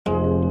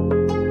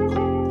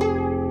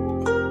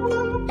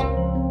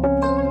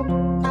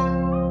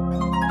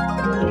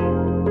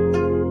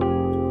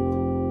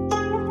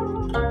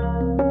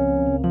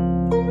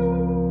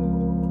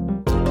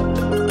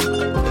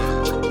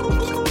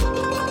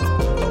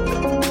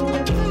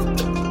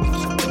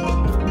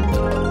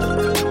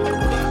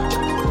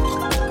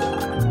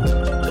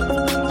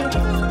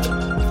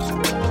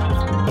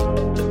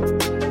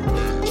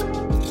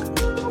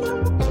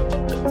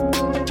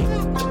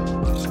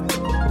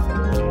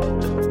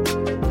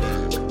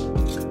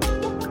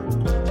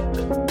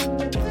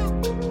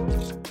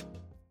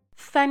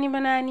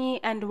Sanibonani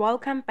and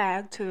welcome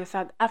back to the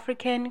South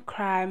African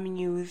Crime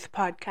News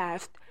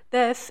Podcast.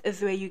 This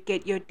is where you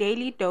get your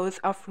daily dose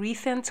of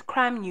recent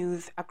crime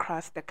news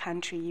across the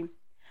country.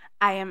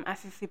 I am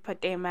Asisi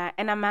Potema,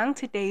 and among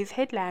today's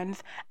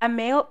headlines, a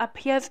male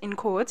appears in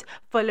court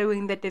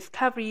following the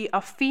discovery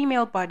of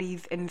female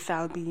bodies in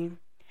Selby.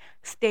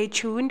 Stay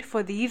tuned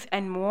for these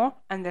and more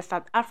on the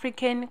South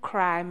African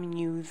Crime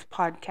News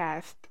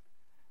Podcast.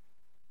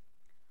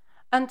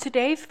 On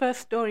today's first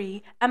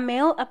story, a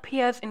male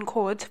appears in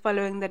court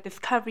following the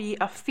discovery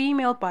of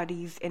female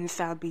bodies in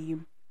Selby.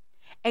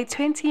 A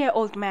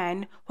 20-year-old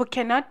man, who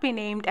cannot be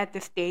named at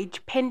this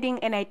stage pending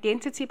an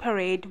identity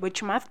parade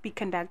which must be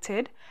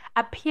conducted,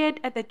 appeared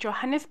at the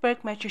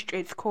Johannesburg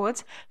Magistrates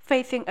Court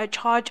facing a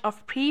charge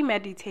of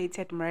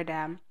premeditated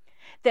murder.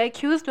 The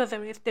accused was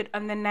arrested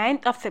on the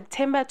 9th of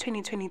September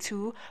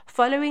 2022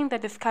 following the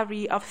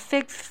discovery of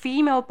 6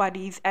 female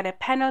bodies at a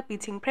panel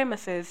beating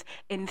premises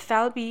in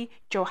Selby,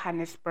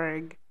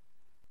 Johannesburg.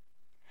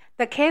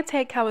 The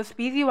caretaker was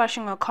busy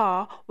washing a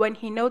car when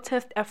he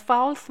noticed a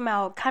foul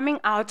smell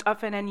coming out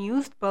of an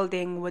unused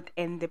building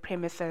within the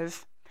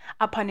premises.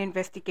 Upon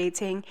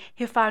investigating,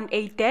 he found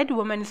a dead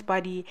woman's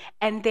body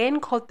and then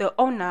called the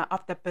owner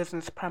of the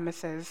business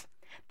premises.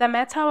 The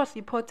matter was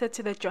reported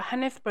to the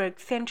Johannesburg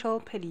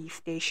Central Police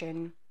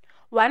Station.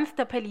 Once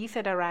the police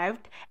had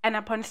arrived, and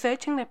upon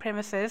searching the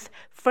premises,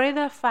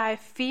 further 5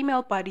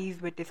 female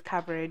bodies were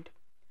discovered.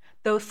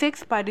 Though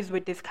 6 bodies were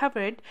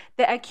discovered,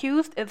 the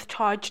accused is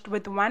charged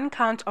with 1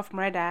 count of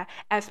murder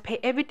as per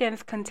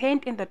evidence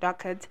contained in the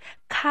docket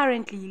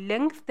currently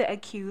links the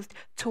accused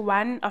to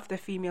one of the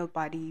female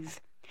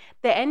bodies.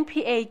 The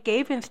NPA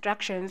gave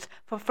instructions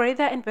for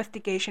further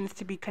investigations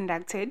to be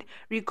conducted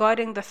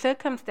regarding the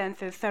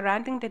circumstances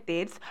surrounding the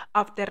deaths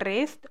of the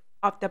rest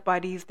of the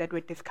bodies that were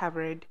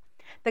discovered.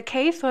 The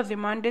case was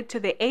remanded to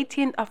the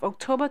 18th of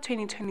October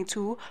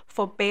 2022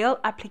 for bail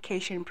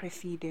application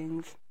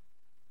proceedings.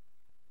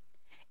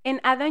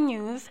 In other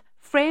news,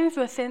 friends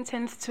were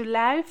sentenced to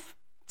life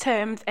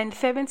terms and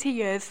 70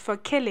 years for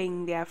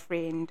killing their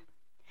friend.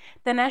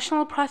 The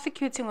National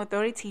Prosecuting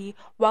Authority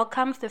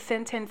welcomes the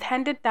sentence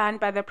handed down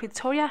by the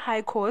Pretoria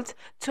High Court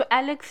to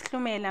Alex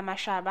Hlumela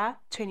Mashaba,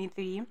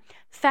 23,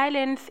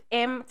 Silence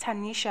M.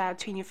 Tanisha,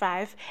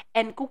 25,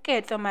 and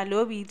Kuketso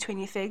Malobi,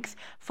 26,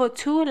 for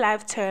 2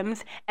 life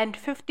terms and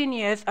 15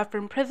 years of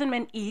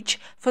imprisonment each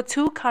for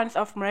 2 counts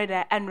of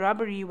murder and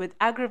robbery with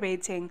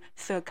aggravating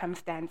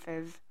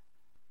circumstances.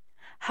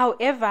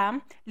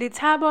 However,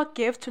 Litabo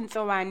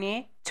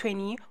Giftunsowane,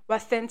 20,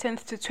 was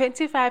sentenced to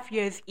 25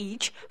 years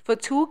each for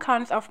 2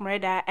 counts of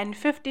murder and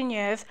 15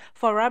 years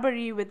for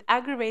robbery with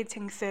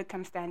aggravating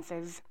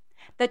circumstances.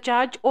 The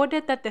judge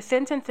ordered that the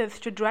sentences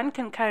should run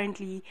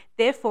concurrently,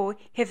 therefore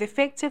his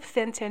effective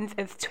sentence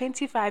is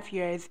 25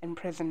 years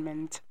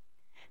imprisonment.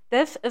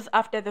 This is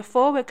after the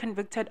 4 were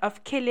convicted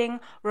of killing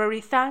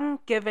Rorisang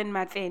Given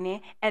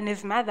Matsene and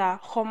his mother,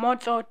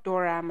 Khomotso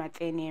Dora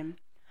Matsene.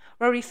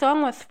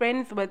 Rorisang was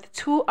friends with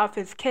 2 of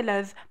his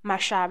killers,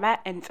 Mashaba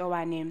and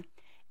Tsowane.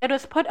 It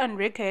was put on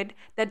record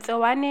that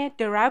Tsowane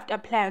derived a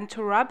plan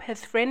to rob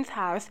his friend's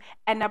house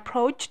and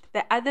approached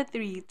the other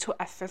 3 to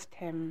assist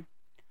him.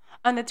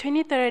 On the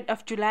 23rd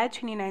of July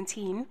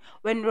 2019,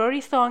 when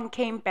Rorisang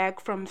came back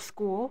from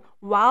school,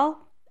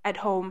 while at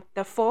home,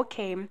 the 4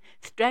 came,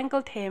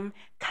 strangled him,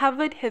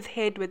 covered his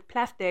head with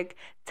plastic,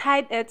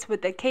 tied it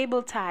with a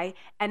cable tie,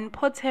 and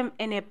put him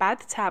in a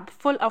bathtub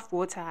full of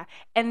water,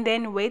 and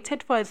then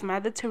waited for his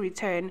mother to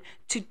return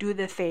to do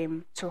the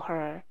same to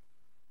her.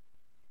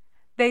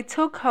 They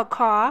took her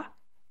car,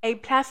 a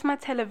plasma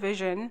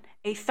television,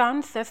 a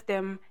sound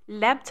system,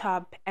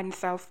 laptop, and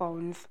cell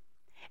phones.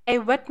 A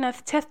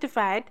witness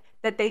testified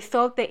that they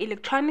sold the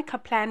electronic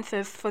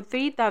appliances for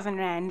 3,000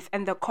 rands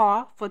and the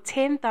car for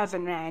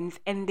 10,000 rands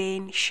and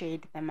then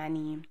shared the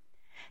money.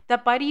 The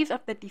bodies of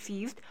the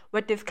deceased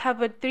were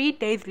discovered 3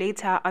 days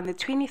later on the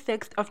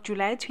 26th of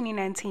July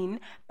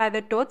 2019 by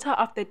the daughter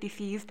of the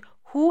deceased,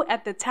 who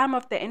at the time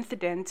of the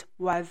incident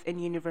was in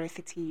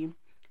university.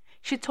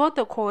 She told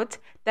the court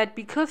that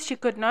because she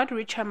could not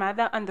reach her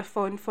mother on the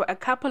phone for a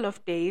couple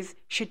of days,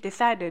 she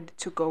decided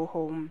to go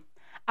home.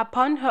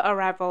 Upon her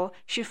arrival,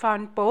 she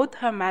found both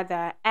her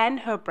mother and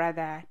her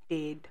brother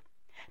dead.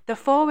 The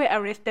 4 were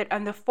arrested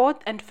on the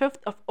 4th and 5th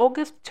of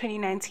August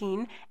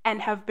 2019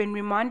 and have been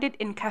remanded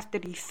in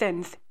custody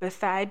since,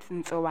 besides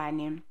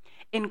Ntsowane.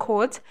 In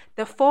court,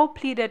 the 4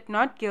 pleaded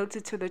not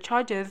guilty to the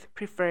charges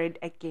preferred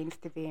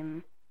against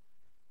them.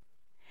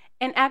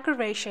 In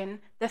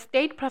aggravation, the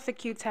state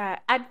prosecutor,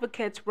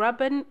 Advocate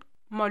Robin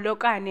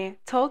Molokane,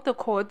 told the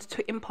court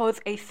to impose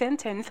a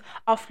sentence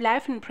of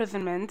life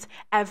imprisonment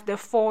as the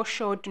 4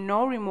 showed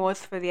no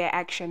remorse for their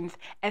actions,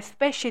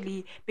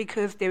 especially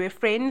because they were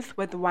friends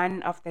with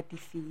one of the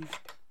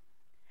deceased.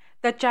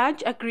 The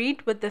judge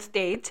agreed with the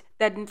state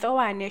that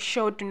Ntsoane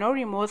showed no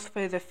remorse for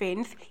his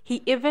offense.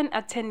 He even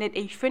attended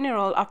a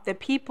funeral of the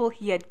people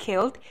he had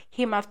killed.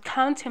 He must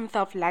count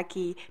himself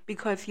lucky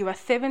because he was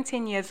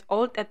 17 years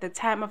old at the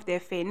time of the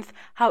offense.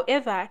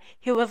 However,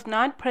 he was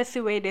not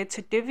persuaded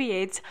to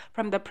deviate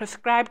from the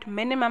prescribed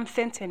minimum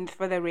sentence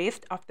for the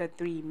rest of the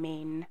three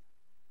men.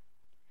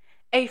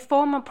 A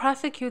former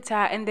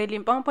prosecutor in the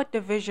Limpopo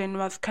division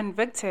was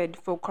convicted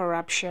for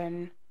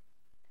corruption.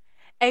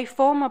 A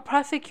former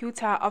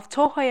prosecutor of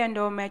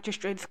Thohoyandou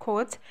Magistrates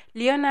Court,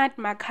 Leonard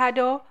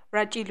Makhado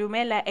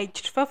Rachilumela,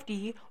 aged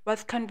 50,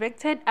 was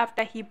convicted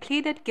after he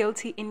pleaded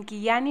guilty in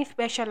Giyani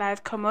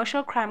Specialized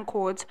Commercial Crime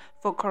Court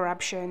for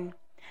corruption.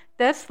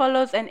 This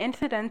follows an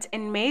incident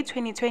in May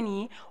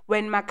 2020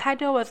 when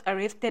Makhado was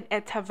arrested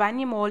at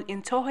Thavani Mall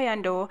in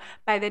Thohoyandou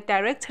by the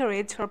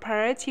Directorate for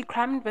Priority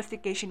Crime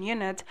Investigation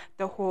Unit,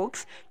 the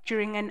Hawks,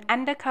 during an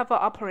undercover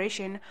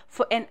operation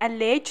for an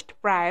alleged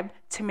bribe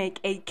to make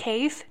a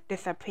case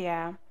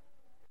disappear.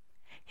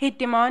 He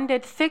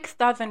demanded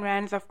 6,000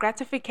 rands of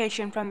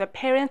gratification from the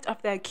parents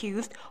of the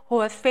accused, who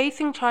was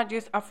facing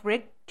charges of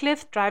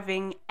reckless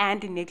driving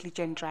and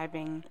negligent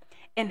driving.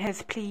 In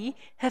his plea,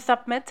 he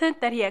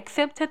submitted that he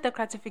accepted the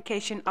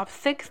gratification of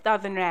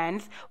 6,000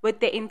 rands with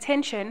the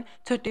intention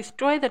to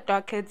destroy the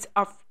dockets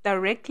of the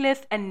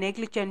reckless and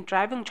negligent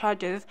driving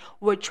charges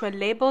which were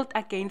labeled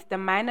against the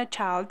minor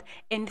child,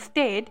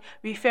 instead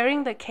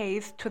referring the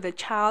case to the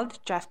Child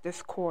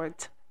Justice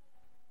Court.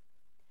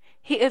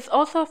 He is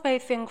also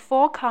facing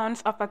 4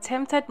 counts of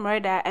attempted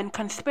murder and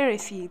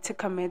conspiracy to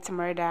commit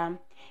murder.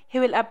 He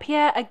will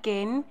appear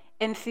again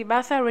in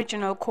Sibasa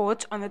Regional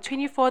Court on the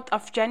 24th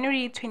of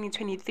January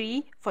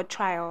 2023 for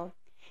trial.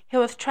 He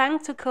was trying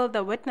to kill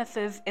the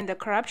witnesses in the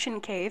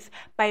corruption case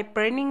by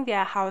burning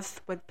their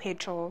house with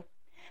petrol.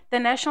 The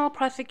National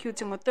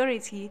Prosecuting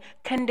Authority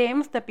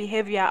condemns the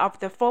behavior of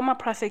the former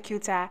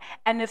prosecutor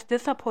and is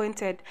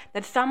disappointed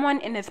that someone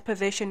in his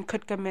position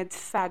could commit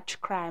such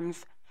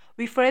crimes.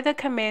 We further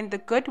commend the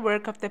good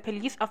work of the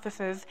police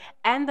officers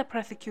and the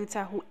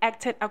prosecutor who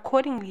acted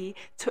accordingly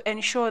to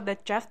ensure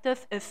that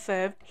justice is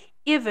served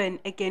even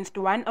against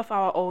one of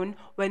our own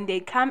when they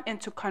come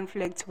into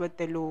conflict with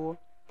the law.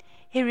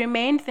 He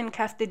remains in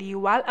custody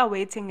while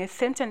awaiting his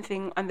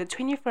sentencing on the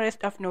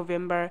 21st of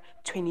November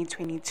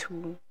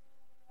 2022.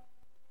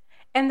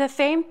 In the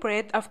same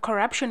breath of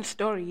corruption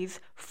stories,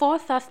 4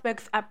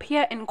 suspects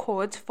appear in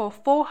court for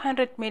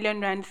 400 million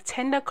rand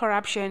tender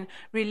corruption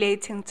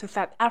relating to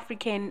South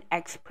African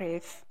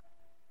Express.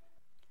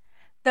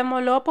 The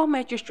Molopo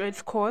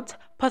Magistrates Court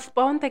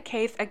postponed the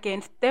case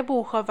against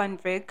Tebogo van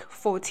Wyk,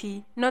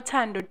 40,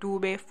 Nothando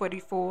Dube,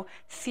 44,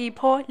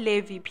 Sipho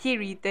Levi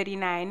Phiri,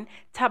 39,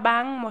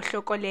 Thabang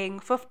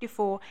Mohlokoleng,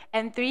 54,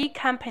 and 3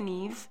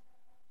 companies,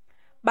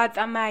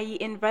 Batsamai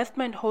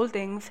Investment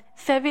Holdings,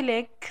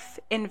 Sevilex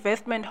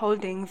Investment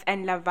Holdings,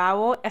 and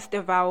Lavao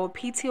Estevao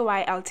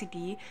Pty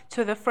Ltd,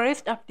 to the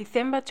 1st of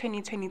December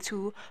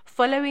 2022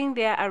 following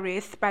their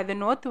arrest by the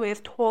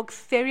Northwest Hawks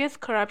Serious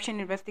Corruption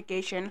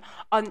Investigation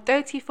on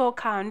 34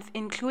 counts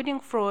including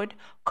fraud,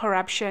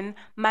 corruption,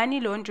 money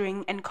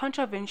laundering, and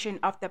contravention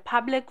of the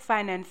Public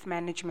Finance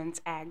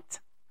Management Act.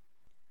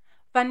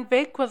 Van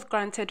Wyk was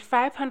granted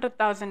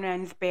 500,000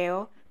 rands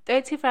bail,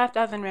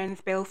 35,000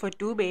 rands bail for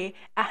Dube,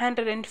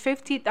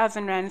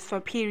 150,000 rands for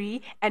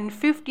Phiri, and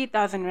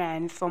 50,000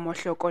 rands for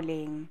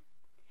Mohlokoleng.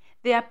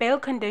 Their bail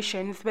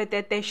conditions were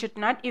that they should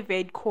not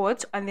evade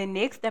court on their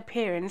next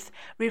appearance,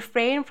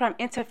 refrain from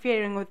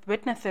interfering with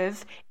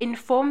witnesses,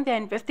 inform their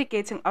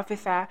investigating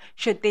officer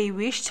should they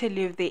wish to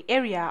leave the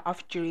area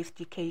of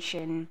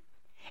jurisdiction.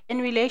 In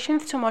relation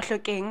to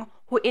Mohlokoleng,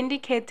 who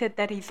indicated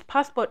that his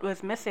passport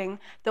was missing,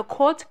 the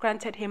court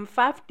granted him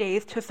 5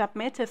 days to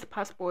submit his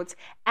passport,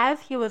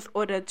 as he was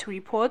ordered to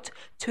report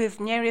to his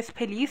nearest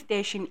police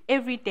station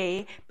every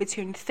day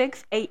between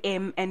 6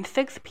 a.m. and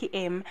 6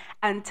 p.m.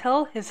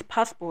 until his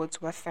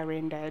passport was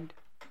surrendered.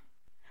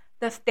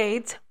 The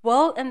state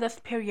will in this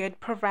period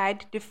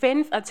provide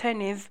defense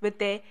attorneys with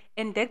the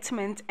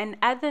indictment and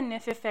other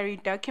necessary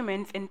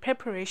documents in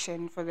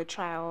preparation for the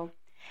trial.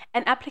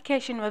 An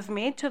application was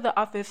made to the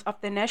Office of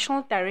the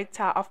National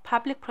Director of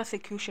Public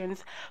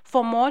Prosecutions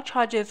for more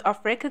charges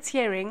of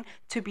racketeering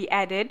to be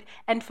added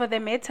and for the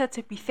matter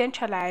to be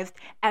centralized,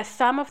 as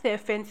some of the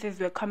offences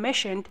were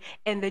commissioned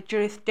in the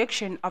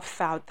jurisdiction of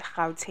South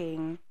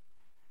Gauteng.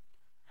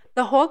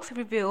 The Hawks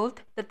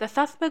revealed that the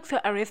suspects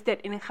were arrested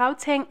in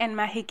Gauteng and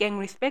Mahikeng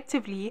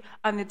respectively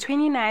on the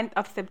 29th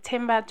of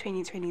September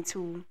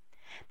 2022.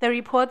 The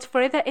report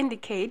further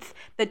indicates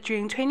that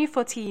during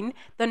 2014,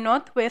 the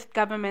Northwest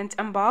government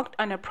embarked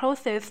on a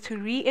process to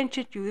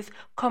reintroduce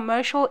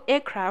commercial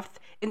aircraft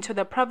into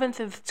the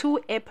province's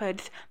 2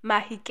 airports,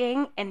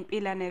 Mahikeng and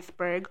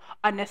Pilanesberg,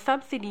 on a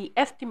subsidy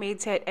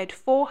estimated at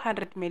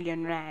 400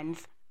 million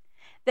rands.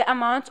 The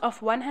amount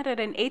of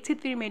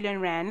 183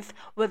 million rands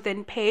was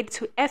then paid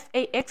to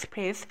SA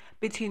Express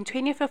between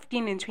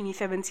 2015 and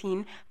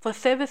 2017 for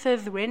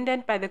services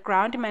rendered by the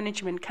ground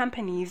management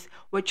companies,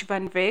 which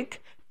Van Wyk,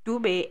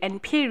 Dube,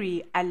 and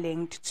Phiri are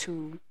linked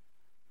to.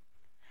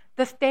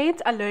 The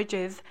state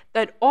alleges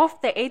that of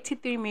the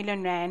 83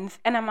 million rands,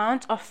 an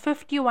amount of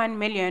 51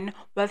 million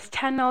was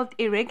channeled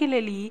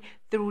irregularly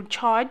through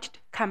charged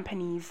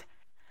companies.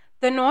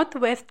 The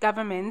Northwest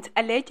government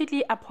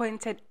allegedly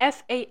appointed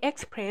SA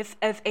Express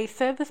as a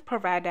service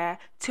provider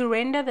to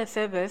render the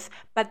service,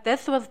 but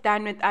this was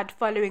done without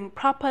following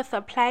proper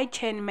supply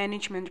chain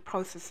management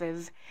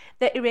processes.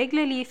 The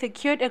irregularly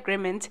secured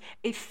agreement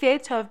is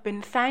said to have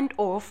been signed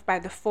off by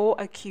the four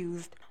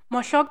accused.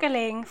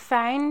 Moshokeleng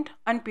signed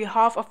on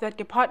behalf of the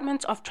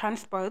Department of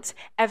Transport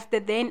as the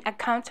then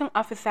accounting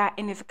officer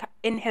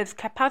in his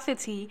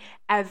capacity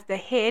as the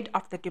head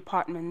of the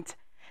department.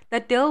 The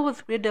deal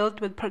was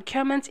riddled with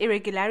procurement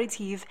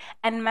irregularities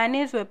and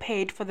monies were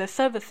paid for the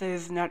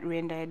services not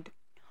rendered.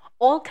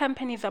 All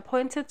companies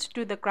appointed to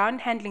do the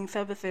ground handling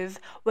services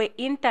were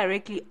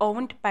indirectly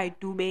owned by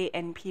Dube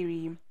and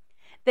Phiri.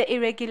 The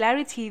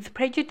irregularities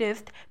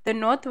prejudiced the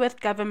Northwest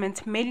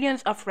government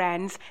millions of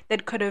rands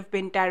that could have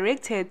been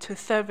directed to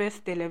service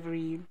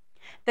delivery.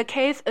 The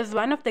case is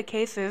one of the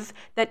cases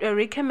that were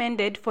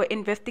recommended for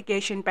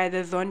investigation by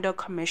the Zondo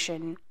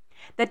Commission.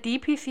 The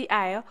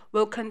DPCI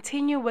will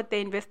continue with the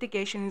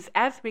investigations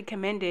as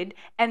recommended,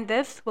 and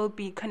this will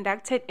be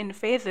conducted in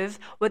phases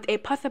with a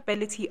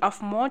possibility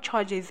of more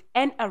charges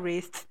and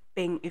arrests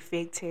being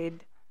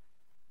effected.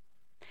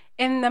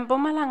 In the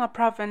Mpumalanga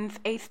province,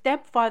 a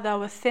stepfather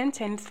was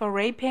sentenced for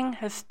raping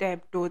his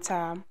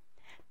stepdaughter.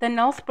 The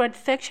Nelspruit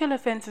Sexual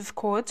Offences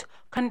Court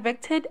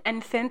convicted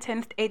and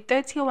sentenced a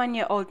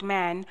 31-year-old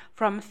man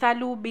from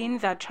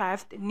Salubinza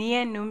Trust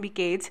near Numbi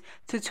Gate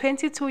to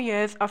 22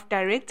 years of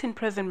direct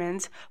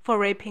imprisonment for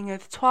raping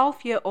his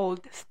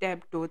 12-year-old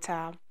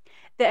stepdaughter.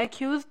 The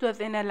accused was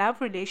in a love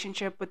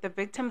relationship with the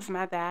victim's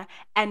mother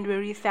and were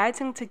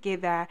residing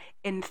together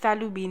in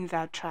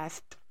Salubinza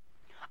Trust.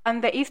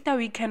 On the Easter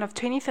weekend of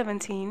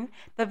 2017,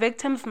 the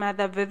victim's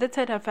mother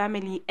visited her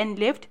family and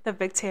left the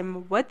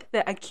victim with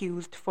the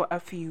accused for a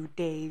few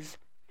days.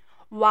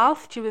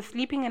 Whilst she was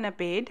sleeping in a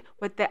bed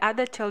with the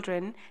other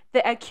children,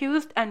 the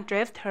accused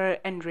undressed her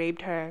and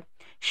raped her.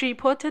 She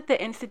reported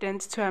the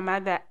incident to her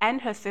mother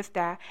and her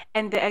sister,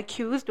 and the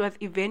accused was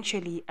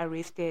eventually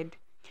arrested.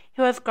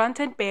 He was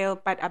granted bail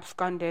but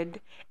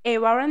absconded. A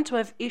warrant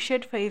was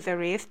issued for his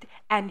arrest,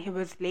 and he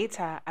was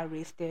later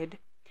arrested.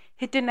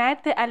 He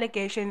denied the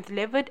allegations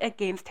leveled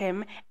against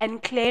him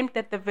and claimed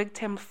that the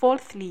victim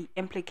falsely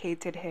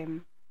implicated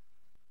him.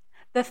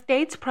 The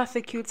state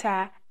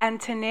prosecutor,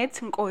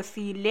 Antoinette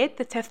Nkosi, led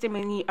the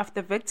testimony of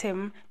the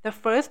victim, the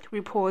first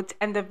report,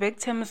 and the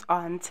victim's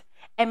aunt.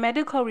 A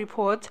medical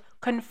report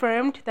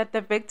confirmed that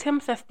the victim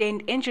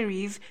sustained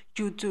injuries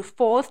due to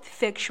forced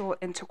sexual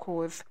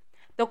intercourse.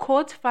 The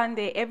court found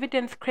the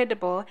evidence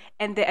credible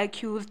and the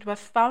accused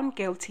was found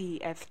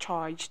guilty as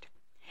charged.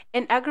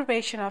 In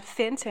aggravation of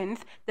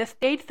sentence, the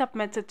state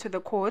submitted to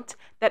the court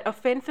that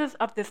offences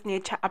of this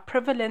nature are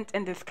prevalent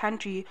in this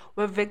country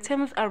where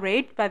victims are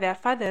raped by their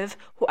fathers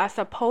who are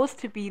supposed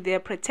to be their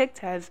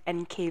protectors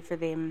and care for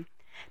them.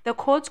 The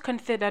court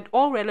considered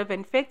all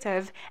relevant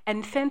factors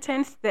and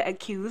sentenced the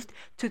accused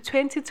to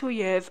 22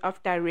 years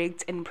of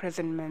direct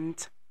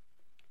imprisonment.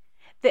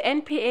 The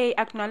NPA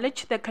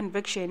acknowledged the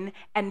conviction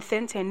and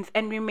sentence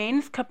and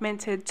remains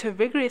committed to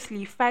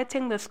vigorously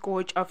fighting the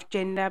scourge of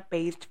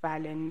gender-based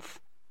violence.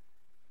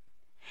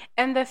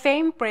 In the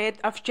same breath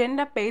of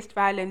gender-based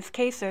violence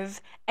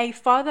cases, a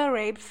father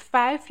rapes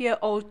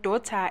 5-year-old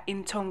daughter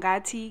in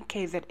Tongati,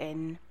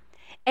 KZN.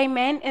 A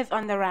man is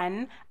on the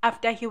run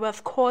after he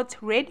was caught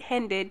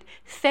red-handed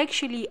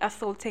sexually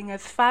assaulting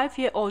his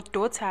 5-year-old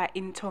daughter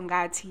in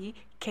Tongati,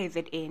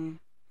 KZN.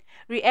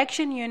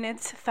 Reaction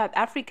Units South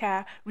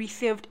Africa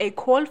received a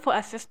call for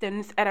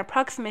assistance at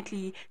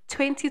approximately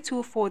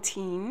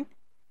 22:14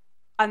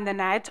 on the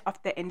night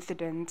of the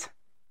incident.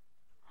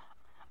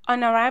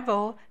 On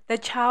arrival, the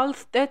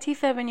child's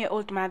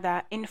 37-year-old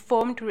mother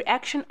informed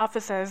reaction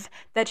officers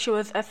that she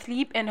was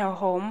asleep in her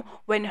home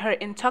when her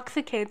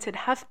intoxicated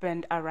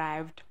husband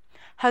arrived.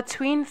 Her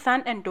twin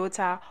son and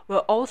daughter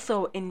were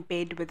also in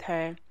bed with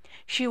her.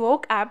 She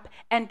woke up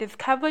and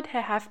discovered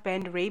her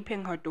husband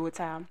raping her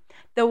daughter.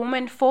 The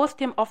woman forced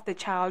him off the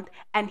child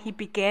and he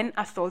began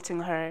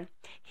assaulting her.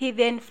 He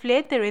then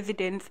fled the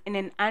residence in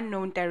an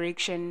unknown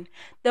direction.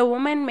 The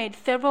woman made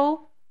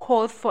several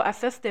calls for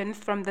assistance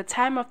from the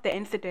time of the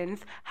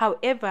incident,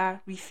 however,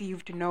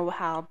 received no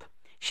help.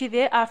 She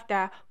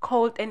thereafter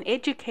called an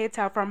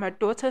educator from her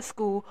daughter's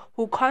school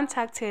who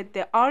contacted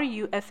the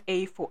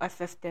RUSA for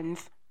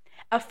assistance.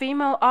 A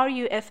female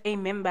RUSA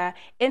member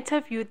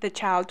interviewed the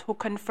child who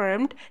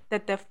confirmed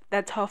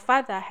that her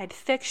father had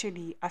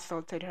sexually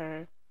assaulted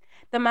her.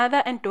 The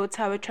mother and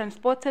daughter were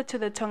transported to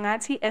the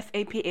Tongati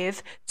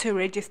SAPS to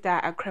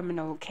register a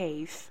criminal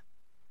case.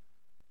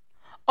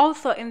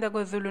 Also in the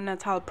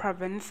KwaZulu-Natal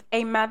province,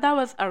 a mother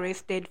was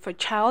arrested for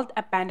child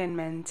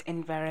abandonment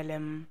in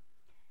Verulam.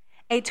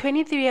 A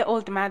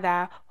 23-year-old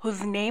mother,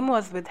 whose name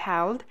was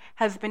withheld,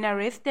 has been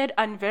arrested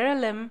on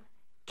Verulam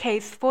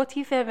Case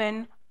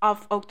 47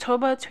 of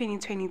October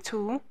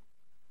 2022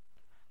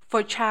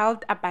 for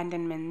child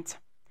abandonment.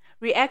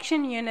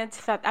 Reaction Unit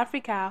South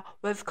Africa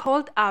was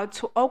called out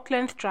to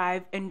Oaklands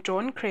Drive in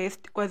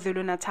Johncrest,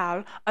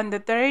 KwaZulu-Natal on the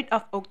 3rd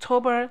of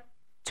October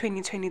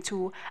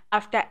 2022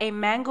 after a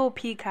mango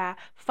picker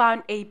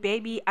found a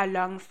baby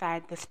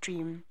alongside the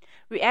stream.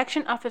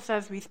 Reaction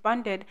officers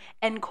responded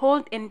and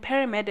called in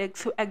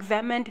paramedics who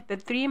examined the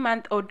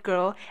 3-month-old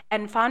girl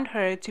and found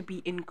her to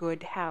be in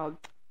good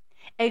health.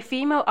 A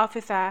female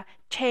officer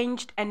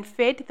changed and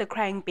fed the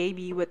crying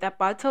baby with a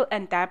bottle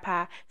and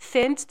diaper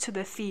sent to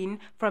the scene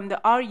from the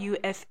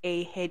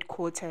RUSA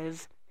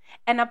headquarters.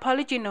 An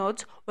apology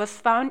note was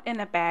found in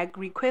a bag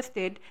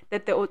requested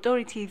that the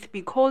authorities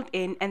be called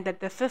in and that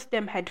the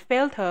system had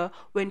failed her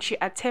when she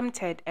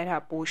attempted an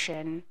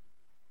abortion.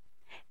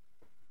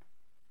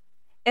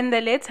 In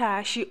the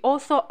letter, she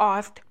also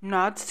asked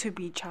not to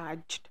be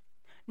charged.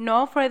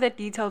 No further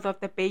details of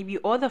the baby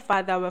or the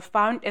father were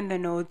found in the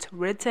note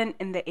written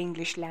in the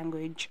English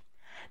language.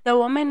 The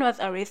woman was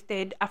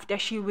arrested after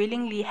she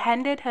willingly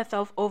handed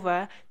herself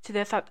over to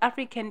the South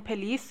African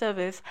Police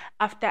Service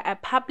after a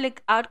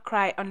public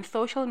outcry on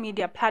social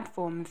media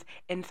platforms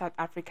in South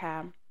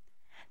Africa.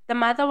 The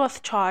mother was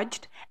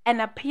charged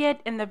and appeared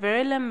in the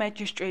Verulam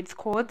Magistrates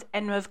Court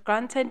and was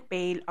granted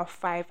bail of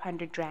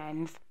 500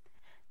 rands.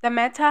 The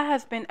matter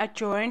has been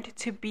adjourned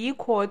to B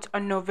Court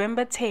on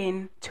November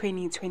 10,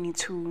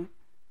 2022.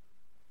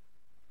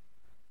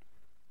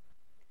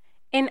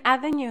 In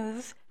other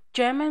news,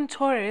 German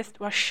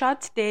tourist was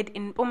shot dead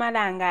in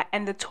Mpumalanga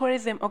and the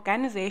tourism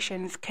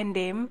organizations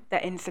condemn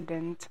the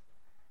incident.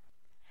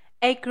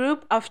 A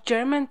group of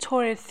German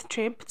tourists'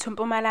 trip to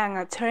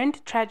Mpumalanga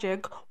turned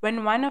tragic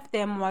when one of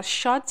them was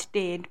shot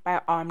dead by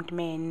armed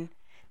men.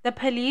 The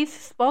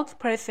police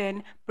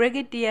spokesperson,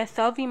 Brigadier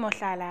Selvi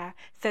Mohlala,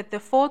 said the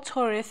 4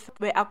 tourists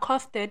were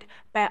accosted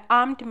by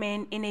armed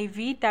men in a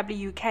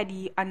VW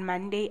Caddy on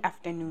Monday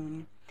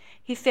afternoon.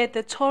 He said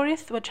the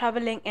tourists were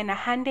traveling in a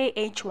Hyundai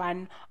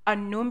H1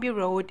 on Numbi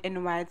Road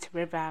in White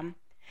River.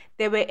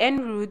 They were en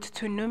route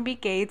to Numbi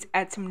Gate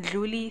at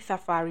Mdluli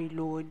Safari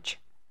Lodge.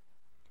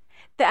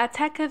 The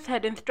attackers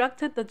had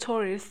instructed the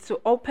tourists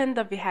to open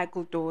the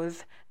vehicle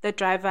doors. The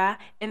driver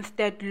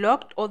instead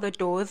locked all the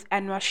doors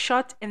and was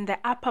shot in the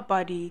upper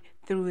body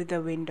through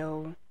the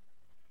window.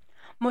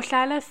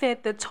 Mohlala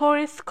said the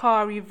tourist's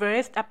car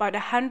reversed about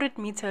 100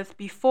 meters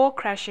before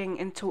crashing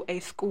into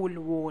a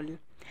school wall.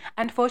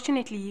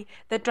 Unfortunately,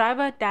 the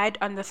driver died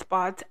on the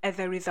spot as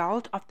a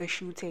result of the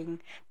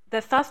shooting.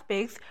 The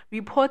suspects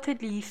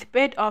reportedly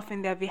sped off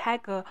in their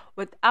vehicle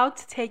without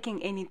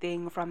taking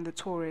anything from the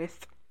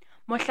tourists.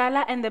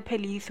 Mohlala and the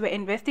police were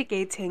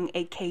investigating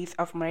a case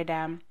of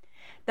murder.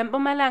 The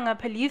Mpumalanga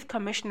Police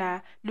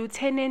Commissioner,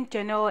 Lieutenant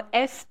General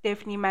S.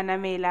 Stephanie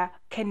Manamela,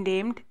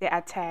 condemned the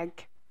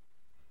attack.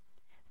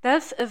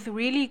 This is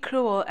really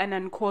cruel and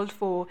uncalled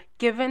for,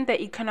 given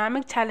the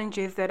economic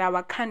challenges that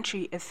our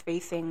country is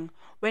facing.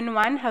 When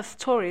one has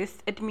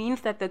tourists, it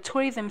means that the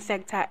tourism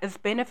sector is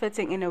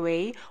benefiting in a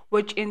way,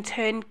 which in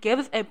turn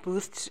gives a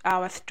boost to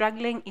our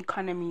struggling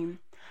economy.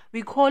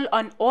 We call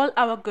on all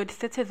our good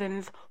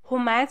citizens who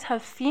might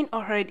have seen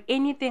or heard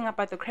anything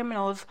about the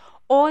criminals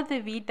or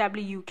the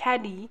VW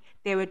Caddy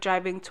they were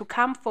driving to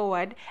come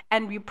forward,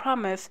 and we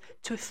promise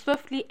to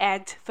swiftly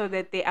act so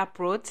that they are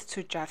brought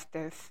to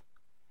justice.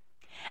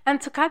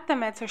 And to cut the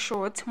matter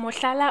short,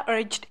 Mohlala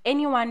urged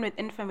anyone with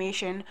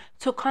information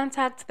to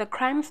contact the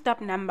Crime Stop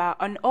number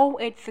on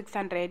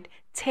 08600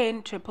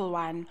 10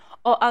 111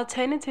 or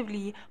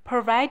alternatively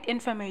provide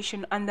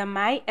information on the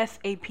My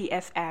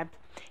SAPS app.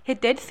 He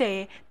did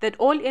say that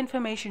all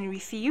information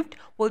received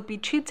will be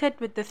treated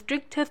with the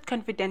strictest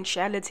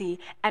confidentiality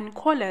and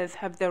callers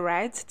have the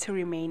right to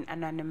remain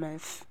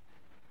anonymous.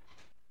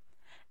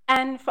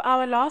 And for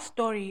our last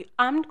story,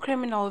 armed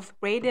criminals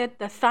raided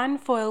the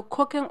Sunfoil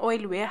cooking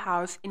oil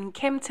warehouse in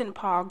Kempton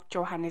Park,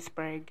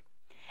 Johannesburg.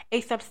 A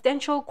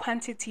substantial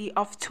quantity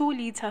of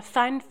 2-liter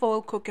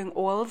Sunfoil cooking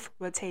oils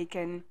were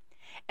taken.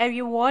 A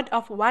reward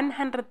of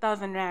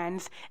 100,000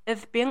 rands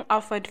is being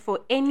offered for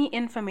any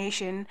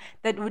information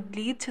that would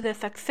lead to the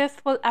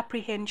successful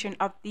apprehension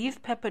of these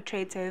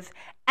perpetrators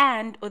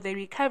and or the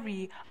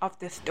recovery of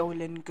the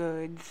stolen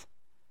goods.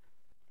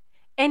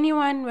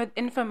 Anyone with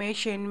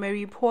information may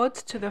report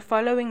to the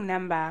following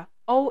number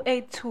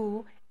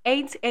 082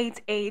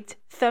 888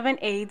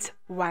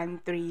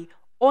 7813.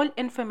 All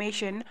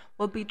information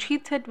will be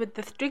treated with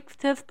the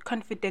strictest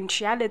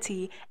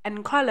confidentiality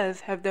and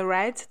callers have the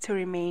right to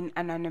remain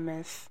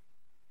anonymous.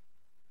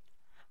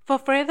 For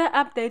further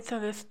updates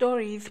on the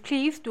stories,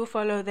 please do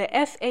follow the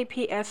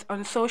SAPS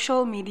on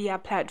social media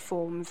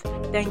platforms.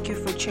 Thank you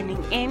for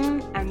tuning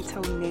in.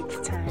 Until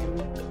next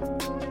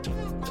time.